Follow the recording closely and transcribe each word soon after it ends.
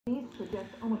These suggest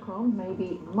Omicron may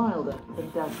be milder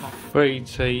than Delta. Free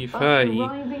TV. But the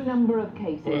rising number of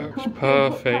cases could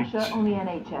put pressure on the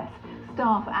NHS.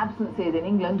 Staff absences in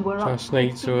England were up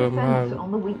 60% on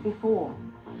the week before.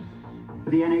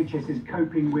 The NHS is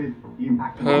coping with the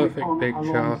impact of Omicron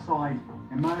alongside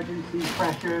emergency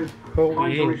pressures,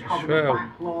 trying to recover the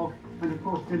backlog, and of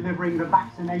course delivering the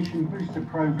vaccination booster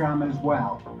programme as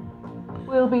well.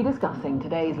 We'll be discussing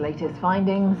today's latest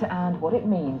findings and what it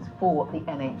means for the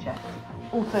NHS.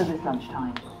 Also this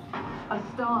lunchtime, a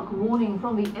stark warning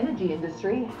from the energy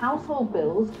industry: household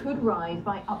bills could rise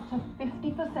by up to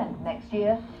 50% next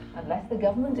year unless the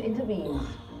government intervenes.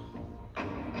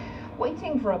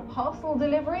 Waiting for a parcel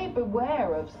delivery?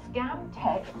 Beware of scam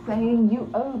text saying you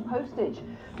owe postage.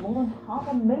 More than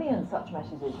 500,000 such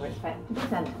messages are expected to be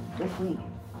sent this week.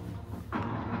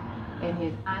 In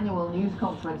his annual news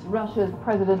conference, Russia's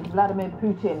President Vladimir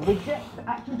Putin rejects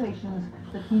accusations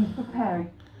that he's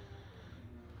preparing.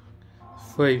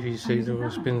 Freeview season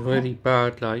has been really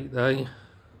bad lately.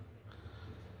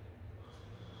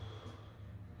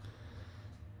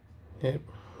 Yep,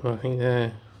 I think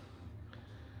the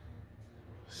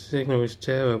signal is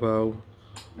terrible.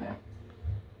 Yeah.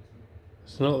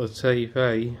 It's not the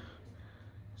TV,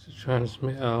 it's the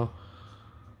transmitter.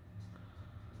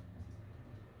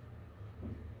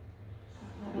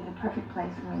 Perfect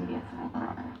place for me to get some.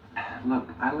 Look,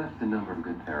 I left a number of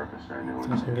good therapists I know.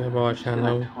 Doesn't get my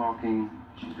channel. Like talking,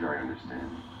 she's very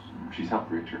understanding. She's helped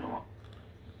Richard a lot.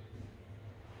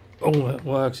 All that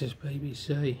works is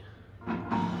BBC.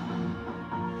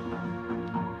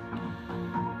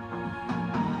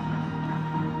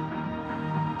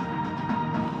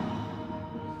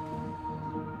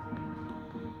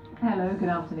 Hello, good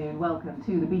afternoon. Welcome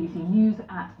to the BBC News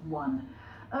at 1.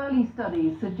 Early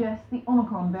studies suggest the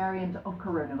Omicron variant of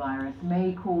coronavirus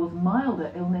may cause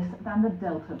milder illness than the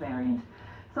Delta variant.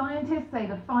 Scientists say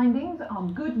the findings are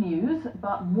good news,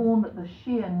 but warn that the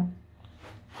sheer...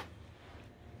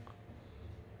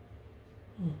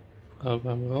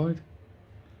 I'm right.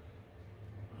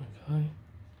 Okay.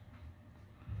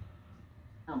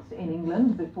 ...in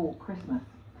England before Christmas.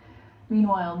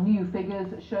 Meanwhile, new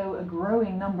figures show a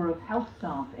growing number of health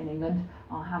staff in England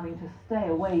are having to stay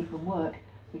away from work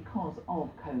because of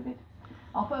COVID.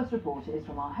 Our first report is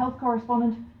from our health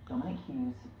correspondent, Dominic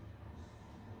Hughes.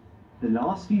 The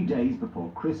last few days before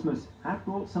Christmas have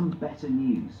brought some better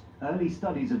news. Early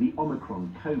studies of the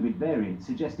Omicron COVID variant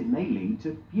suggest it may lead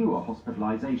to fewer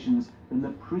hospitalisations than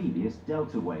the previous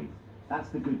Delta wave. That's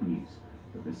the good news.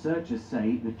 But researchers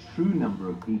say the true number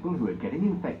of people who are getting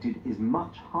infected is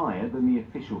much higher than the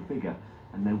official figure,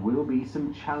 and there will be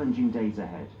some challenging days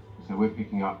ahead. So we're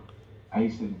picking up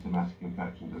asymptomatic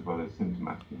infections as well as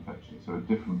symptomatic infections, so a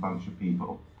different bunch of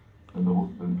people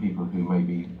than people who may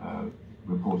be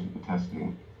reported for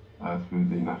testing through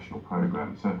the national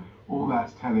programme. So all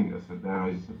that's telling us that there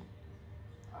is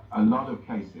a lot of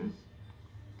cases,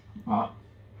 but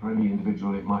for any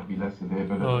individual it might be less severe,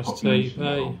 but at the population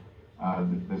level,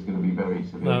 there's going to be very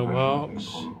severe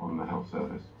pressure on the health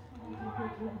service.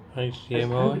 As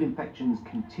COVID infections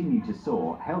continue to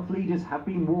soar, health leaders have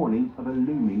been warning of a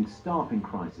looming staffing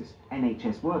crisis.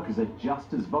 NHS workers are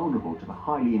just as vulnerable to the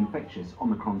highly infectious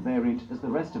Omicron variant as the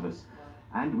rest of us.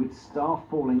 And with staff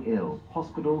falling ill,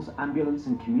 hospitals, ambulance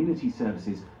and community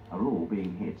services are all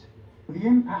being hit. The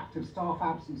impact of staff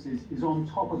absences is on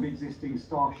top of existing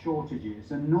staff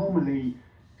shortages, and normally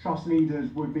trust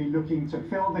leaders would be looking to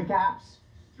fill the gaps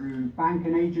through bank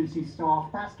and agency staff.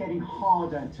 That's getting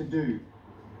harder to do.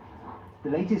 The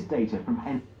latest data from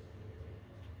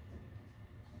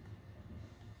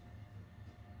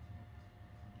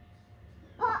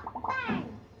Pop, bang!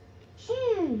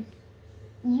 Shoes!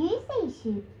 You say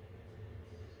shoes.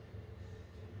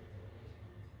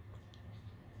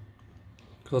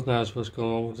 God knows what's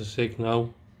going on with the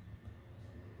signal.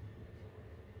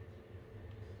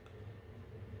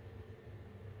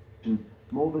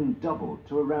 more than doubled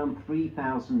to around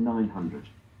 3,900.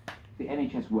 The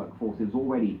NHS workforce is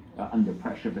already under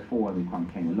pressure before Omicron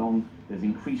came along. There's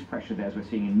increased pressure there, as we're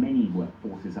seeing in many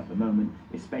workforces at the moment,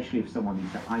 especially if someone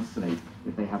needs to isolate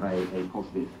if they have a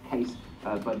positive case.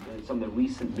 But some of the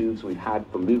recent moves we've had,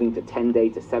 from moving to 10-day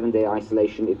to 7-day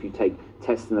isolation, if you take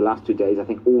tests in the last 2 days, I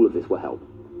think all of this will help.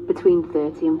 Between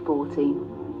 30 and 40.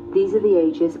 These are the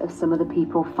ages of some of the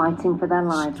people fighting for their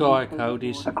lives. Sky code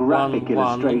is a graphic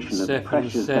illustration of the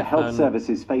pressures the health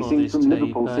services facing from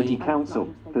Liverpool City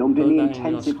Council. Filmed in the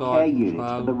intensive care unit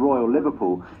at the Royal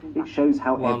Liverpool, it shows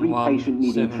how every patient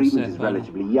needing treatment is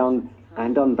relatively young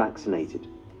and unvaccinated.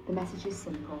 The message is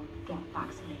simple: get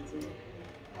vaccinated.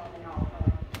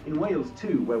 In Wales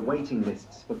too, where waiting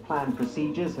lists for planned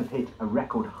procedures have hit a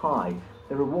record high,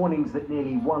 there are warnings that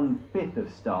nearly 1/5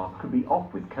 of staff could be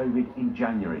off with COVID in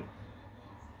January.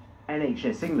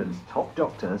 NHS England's top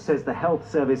doctor says the health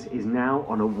service is now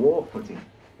on a war footing,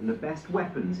 and the best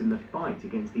weapons in the fight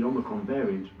against the Omicron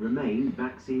variant remain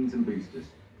vaccines and boosters.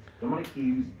 Dominic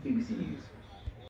Hughes, BBC News.